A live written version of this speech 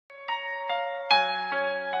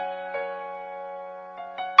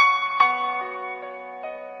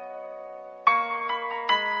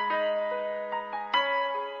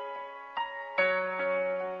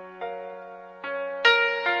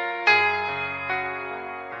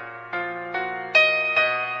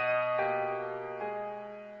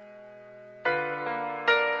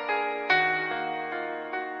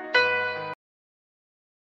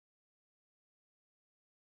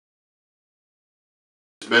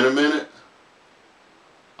been a minute.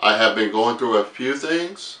 I have been going through a few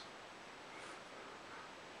things.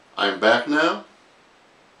 I'm back now.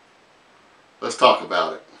 Let's talk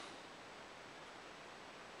about it.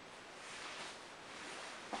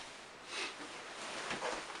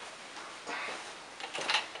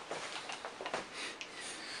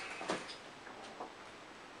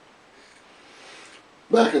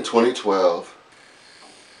 Back in 2012,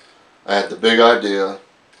 I had the big idea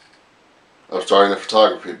of starting a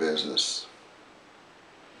photography business.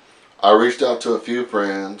 I reached out to a few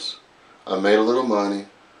friends. I made a little money.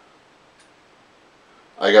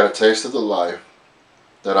 I got a taste of the life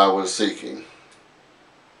that I was seeking.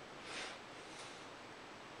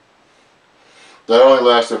 That only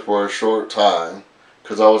lasted for a short time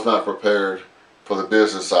because I was not prepared for the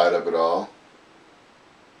business side of it all.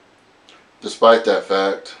 Despite that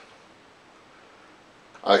fact,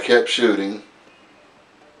 I kept shooting.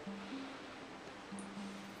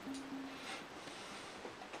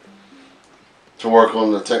 To work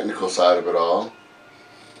on the technical side of it all.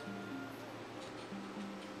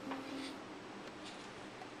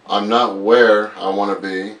 I'm not where I want to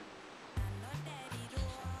be,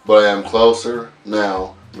 but I am closer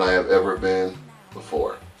now than I have ever been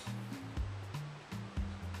before.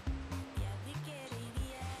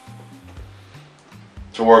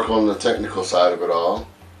 To work on the technical side of it all.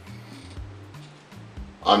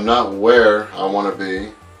 I'm not where I want to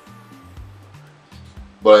be,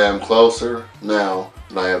 but I am closer now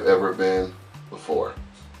than I have ever been before.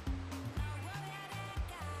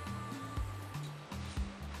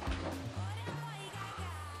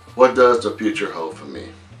 What does the future hold for me?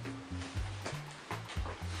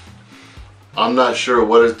 I'm not sure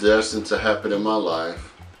what is destined to happen in my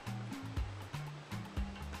life.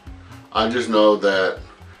 I just know that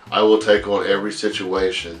I will take on every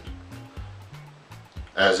situation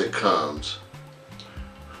as it comes.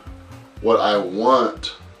 What I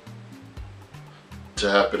want to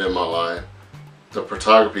happen in my life, the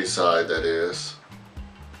photography side that is,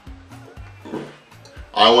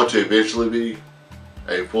 I want to eventually be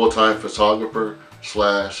a full-time photographer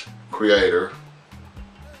 / creator.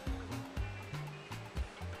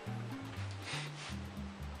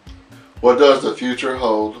 What does the future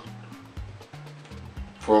hold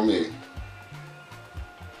for me?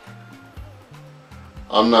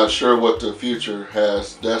 I'm not sure what the future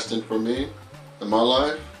has destined for me in my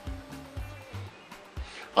life.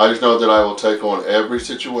 I just know that I will take on every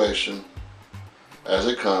situation as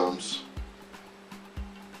it comes.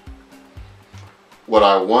 What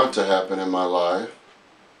I want to happen in my life,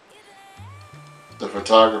 the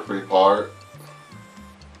photography part.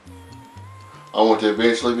 I want to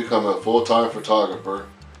eventually become a full-time photographer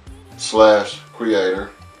 /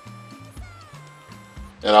 creator.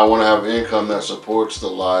 And I want to have income that supports the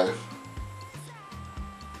life.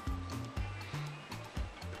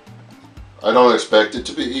 I don't expect it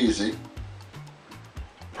to be easy.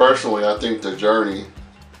 Personally, I think the journey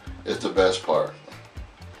is the best part.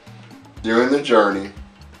 During the journey,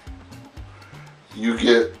 you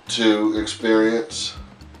get to experience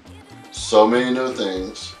so many new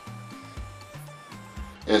things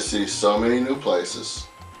and see so many new places,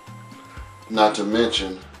 not to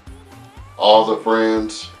mention all the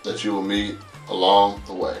friends that you will meet along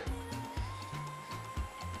the way.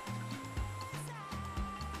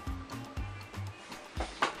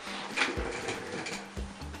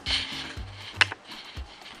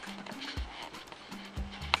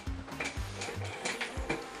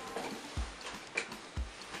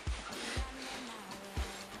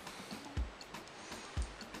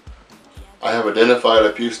 I have identified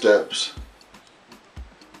a few steps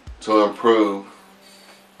to improve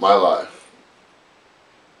my life.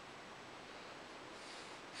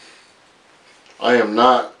 I am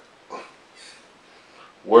not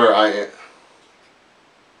where I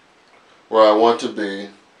want to be.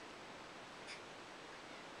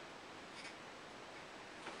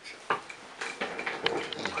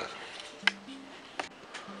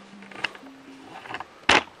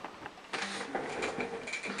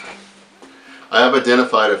 I have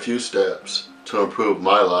identified a few steps to improve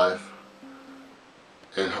my life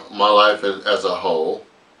and my life as a whole.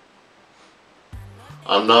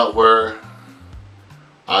 I'm not where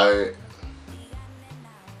I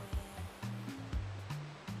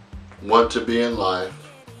want to be in life.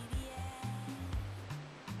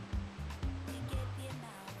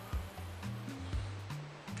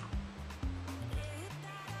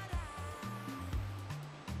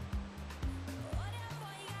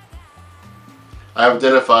 I have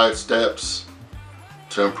identified steps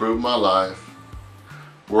to improve my life.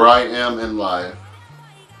 Where I am in life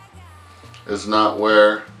is not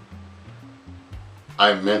where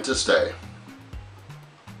I meant to stay.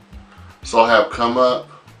 So I have come up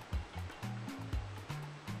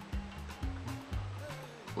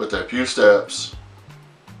with a few steps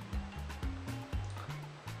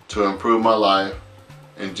to improve my life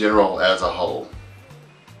in general as a whole.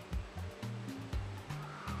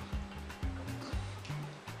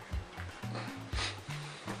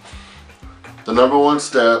 The number one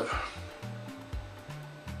step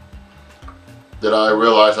that I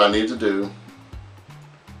realize I need to do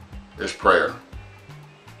is prayer.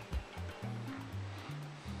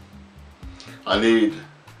 I need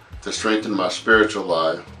to strengthen my spiritual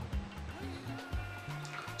life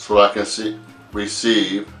so I can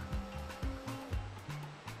receive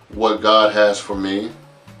what God has for me.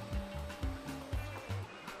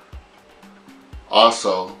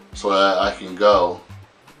 Also, so that I can go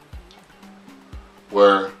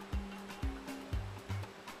where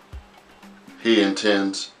He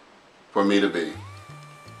intends for me to be.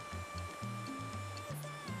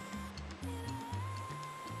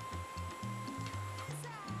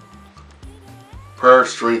 Prayer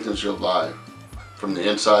strengthens your life from the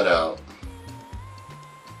inside out.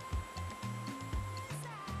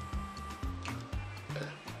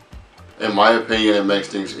 In my opinion, it makes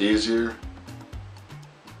things easier.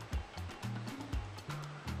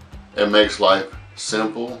 It makes life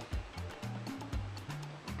simple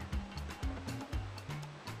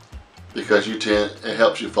because it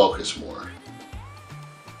helps you focus more.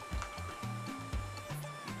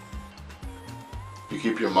 You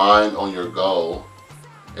keep your mind on your goal,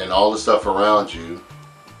 and all the stuff around you,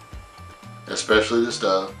 especially the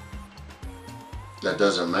stuff that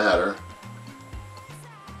doesn't matter,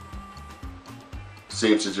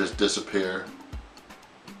 seems to just disappear.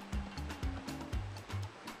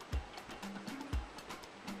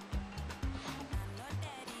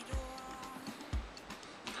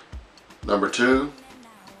 Number two,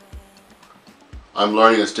 I'm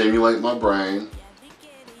learning to stimulate my brain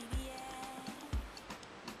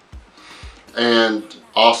and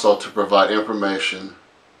also to provide information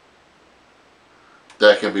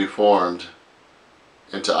that can be formed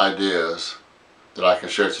into ideas that I can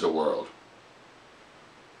share to the world.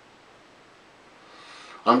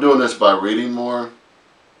 I'm doing this by reading more,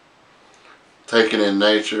 taking in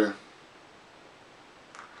nature.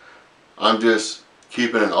 I'm just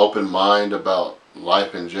keeping an open mind about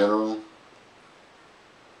life in general.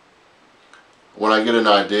 When I get an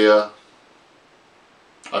idea,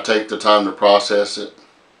 I take the time to process it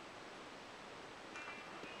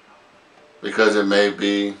because it may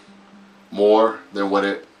be more than what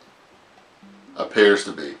it appears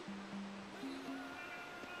to be.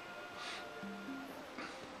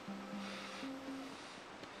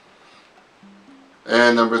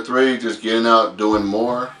 And number three, just getting out, doing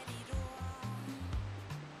more.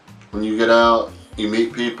 When you get out, you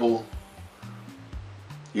meet people,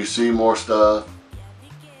 you see more stuff,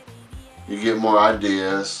 you get more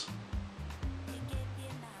ideas,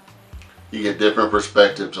 you get different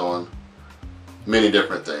perspectives on many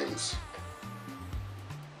different things.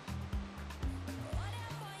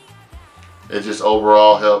 It just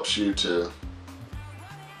overall helps you to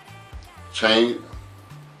change,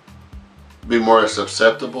 be more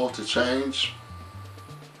susceptible to change,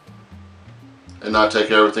 and not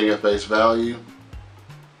take everything at face value.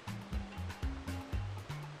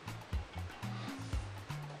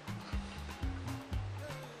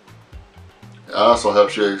 It also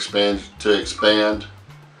helps you expand.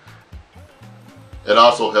 It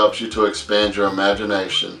also helps you to expand your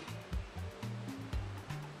imagination,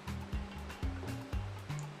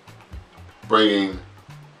 bringing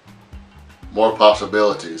more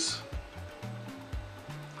possibilities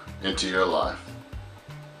into your life.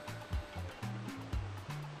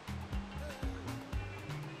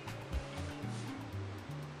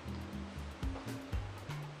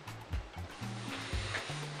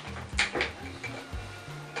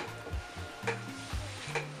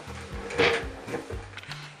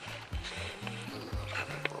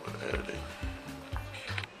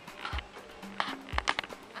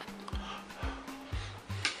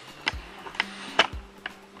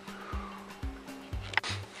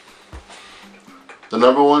 The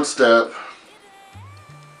number one step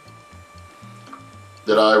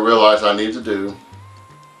that I realize I need to do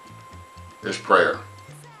is prayer.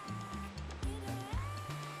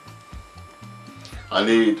 I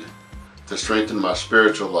need to strengthen my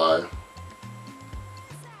spiritual life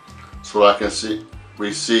so I can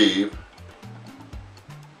receive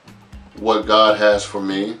what God has for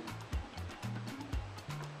me.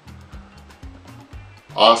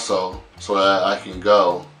 Also, so that I can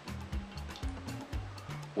go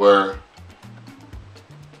where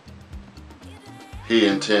He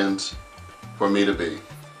intends for me to be.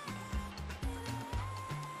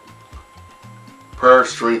 Prayer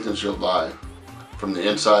strengthens your life from the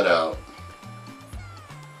inside out.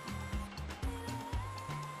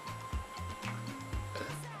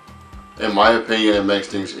 In my opinion, it makes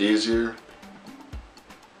things easier.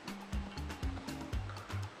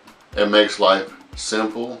 It makes life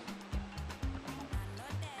simple.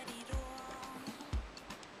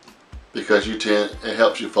 Because it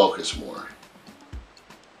helps you focus more.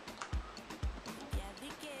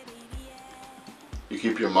 You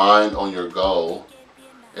keep your mind on your goal,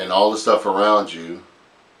 and all the stuff around you,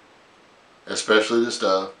 especially the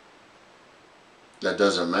stuff that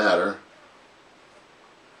doesn't matter,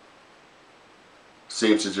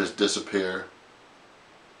 seems to just disappear.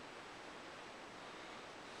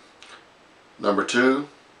 Number 2,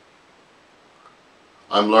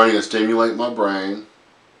 I'm learning to stimulate my brain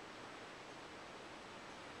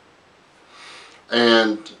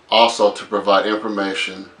and also to provide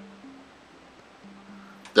information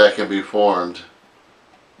that can be formed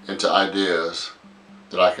into ideas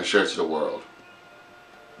that I can share to the world.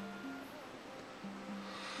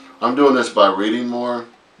 I'm doing this by reading more,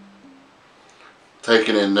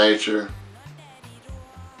 taking in nature.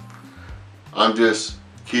 I'm just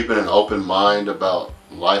keeping an open mind about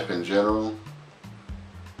life in general.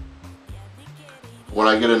 When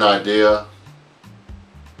I get an idea,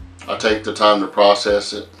 I take the time to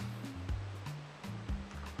process it,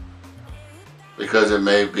 because it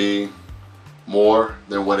may be more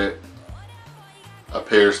than what it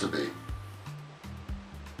appears to be.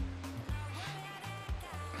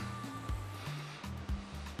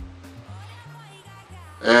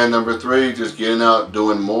 And number 3, just getting out,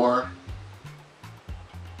 doing more.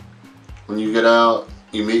 When you get out,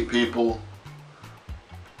 you meet people,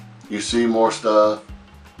 you see more stuff,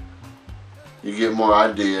 you get more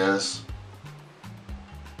ideas,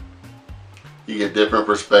 you get different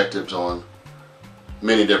perspectives on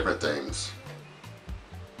many different things.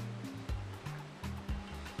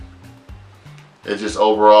 It just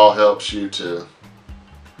overall helps you to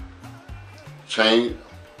change,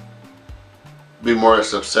 be more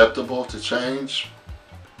susceptible to change,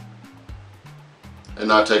 and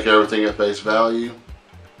not take everything at face value.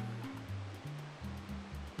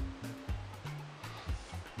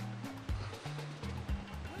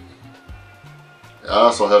 It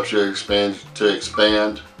also helps you expand.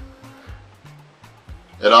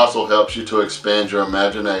 It also helps you to expand your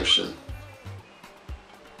imagination,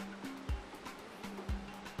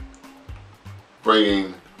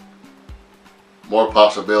 bringing more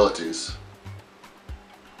possibilities.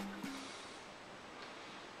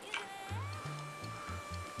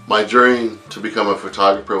 My dream to become a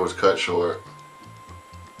photographer was cut short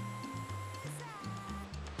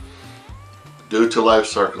due to life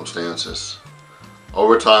circumstances.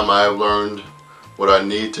 Over time, I have learned what I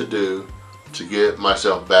need to do to get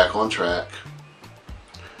myself back on track.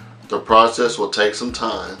 The process will take some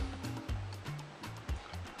time.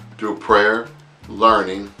 Through prayer,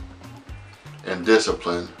 learning, and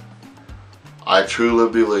discipline, I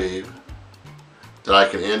truly believe that I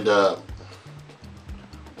can end up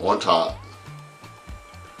on top,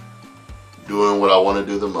 doing what I want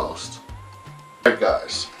to do the most. Alright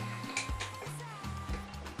guys,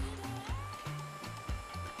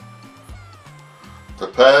 the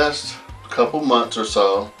past couple months or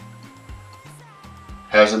so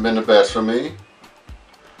hasn't been the best for me.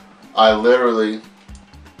 I literally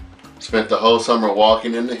spent the whole summer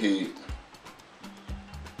walking in the heat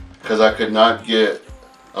because I could not get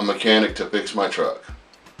a mechanic to fix my truck.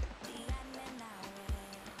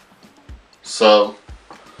 So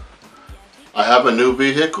I have a new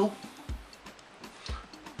vehicle.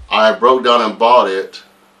 I broke down and bought it,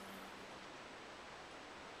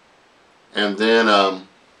 and then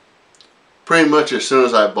pretty much as soon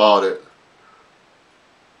as I bought it,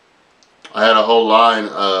 I had a whole line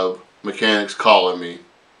of mechanics calling me.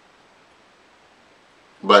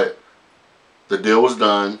 But the deal was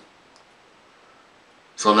done,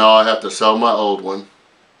 so now I have to sell my old one,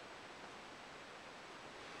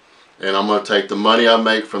 and I'm going to take the money I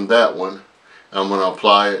make from that one and I'm going to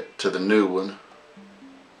apply it to the new one.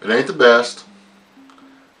 It ain't the best,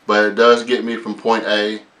 but it does get me from point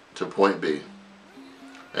A to point B,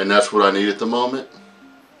 and that's what I need at the moment.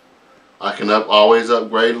 I can always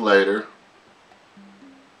upgrade later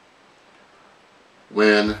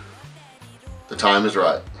when the time is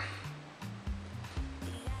right.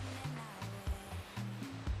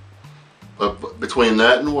 But between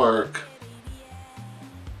that and work,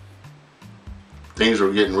 things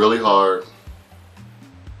were getting really hard.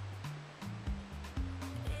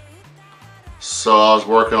 So I was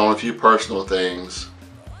working on a few personal things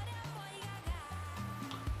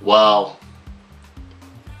while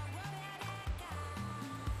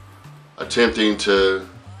attempting to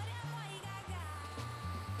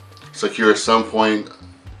secure some kind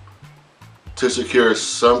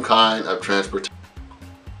of transportation.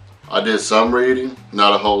 I did some reading,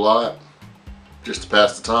 not a whole lot, just to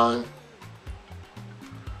pass the time.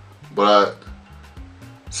 But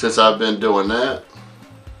since I've been doing that,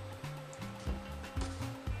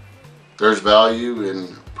 there's value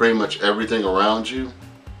in pretty much everything around you.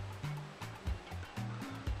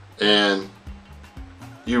 And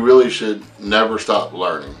you really should never stop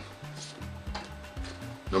learning,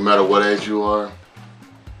 no matter what age you are,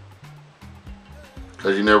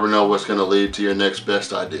 because you never know what's going to lead to your next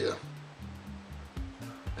best idea.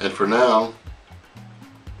 And for now,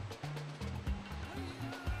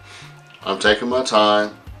 I'm taking my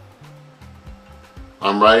time.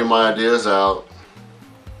 I'm writing my ideas out.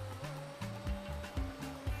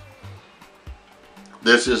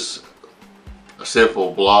 This is a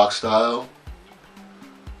simple blog style,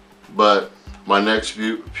 but my next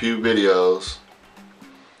few videos,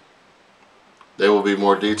 they will be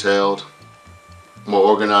more detailed, more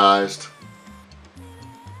organized,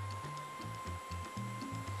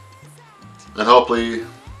 and hopefully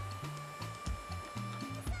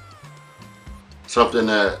something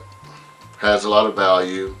that has a lot of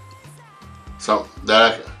value,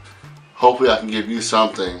 hopefully I can give you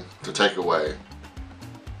something to take away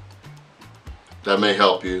that may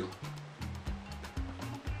help you.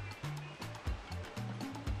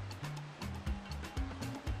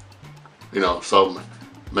 You know, so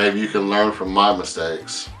maybe you can learn from my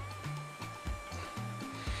mistakes.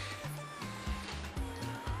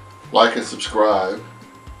 Like and subscribe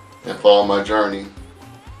and follow my journey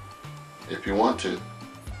if you want to.